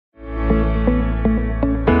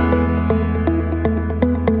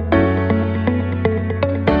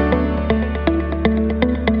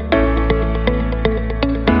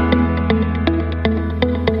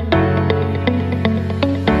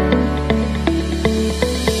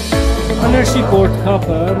Partnership World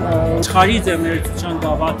Cup-ը աշխարհի ձեռներեցության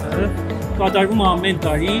գավաթը կատարվում է ամեն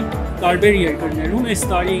տարի տարբեր երկրներում, այս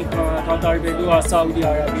տարի կատարվելու է Սաուդի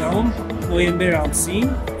Արաբիայում նոյեմբեր ամսին։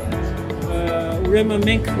 Ուրեմն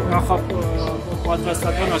մենք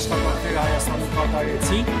պատրաստական աշխատանքներ Հայաստանում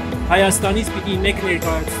կատարեցինք։ Հայաստանից պիտի մեկ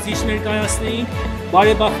ներկայացուցիչ ներկայացնեինք։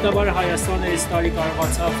 Բարեբախտաբար Հայաստանը այս տարի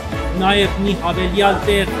կարողացավ նաև մի հավելյալ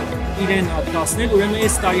տեղ իրեն հատկացնել, ուրեմն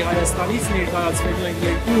այս տարի Հայաստանից ներկայացվելու են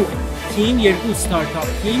երկու թիմ, երկու ստարտափ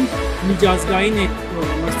թիմ, միջազգային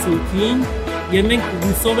մրցույթին, եւ մենք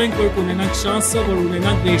հուսով ենք, որ կունենանք շանսը, որ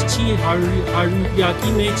ունենանք վերջի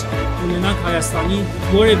 100-յակի մեջ ունենանք Հայաստանի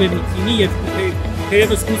որևէ մի թիմի եւ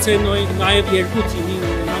թերևս գուցե նաեւ երկու թիմի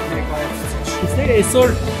ունենանք ներկայացուցիչ։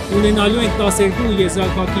 Այսօր ունենալու ենք 12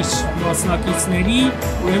 եզրափակիչ մասնակիցների,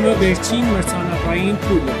 ուրեմն վերջին մրցանակային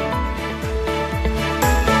փուլը։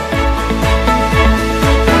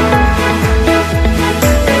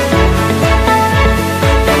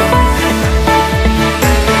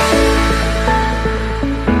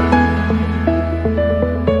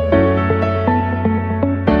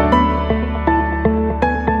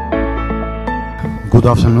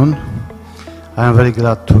 Good afternoon. I am very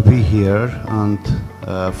glad to be here, and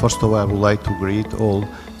first of all I would like to greet all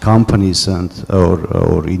companies and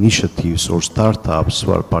or initiatives or startups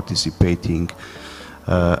who are participating,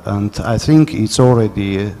 and I think it's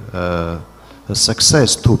already a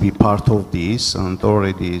success to be part of this, and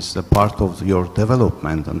already is a part of your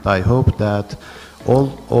development, and I hope that all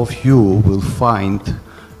of you will find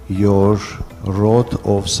your road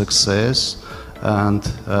of success. And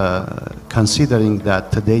considering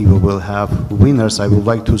that today we will have winners, I would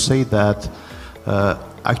like to say that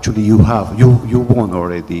actually you won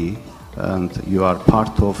already, and you are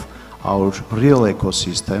part of our real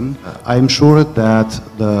ecosystem. I'm sure that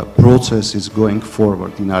the process is going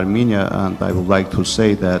forward in Armenia, and I would like to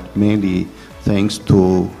say that mainly thanks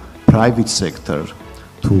to private sector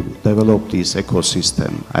to develop this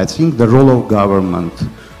ecosystem. I think the role of government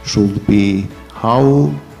should be how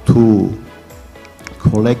to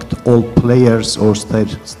collect all players or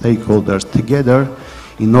stakeholders together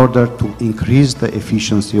in order to increase the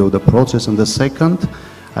efficiency of the process. And the second,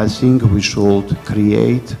 I think we should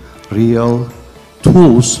create real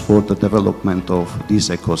tools for the development of this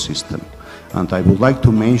ecosystem. And I would like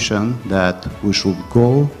to mention that we should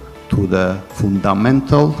go to the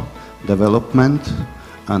fundamental development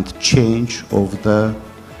and change of the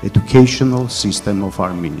educational system of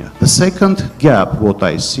Armenia. The second gap, what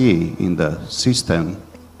I see in the system,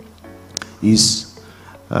 is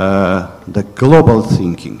the global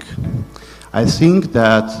thinking. I think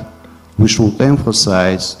that we should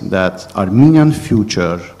emphasize that Armenian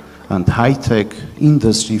future and high-tech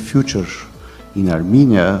industry future in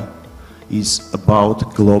Armenia is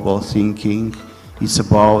about global thinking, it's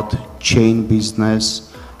about chain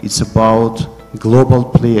business, it's about global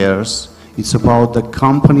players, it's about the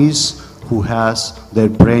companies who has their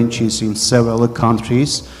branches in several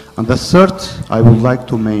countries. And the third I would like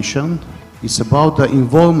to mention is about the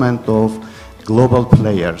involvement of global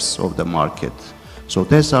players of the market. So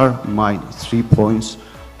these are my 3 points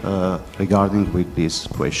regarding with this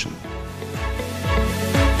question.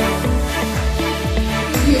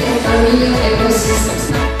 Armenian ecosystems.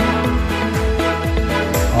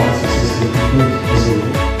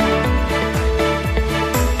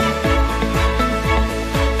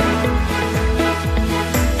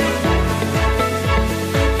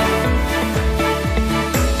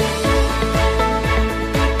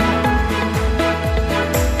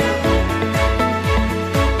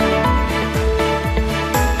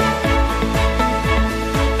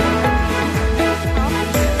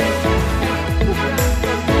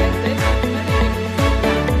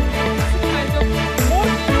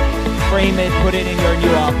 Frame it, put it in your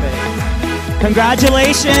new office.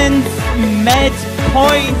 Congratulations,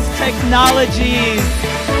 MedPoint Technologies.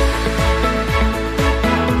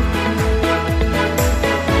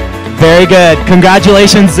 Very good.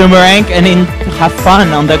 Congratulations, Zoomerang, and have fun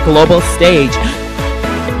on the global stage.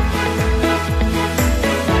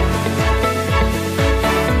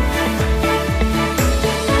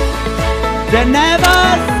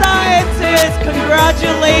 Geneva Sciences,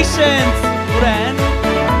 congratulations.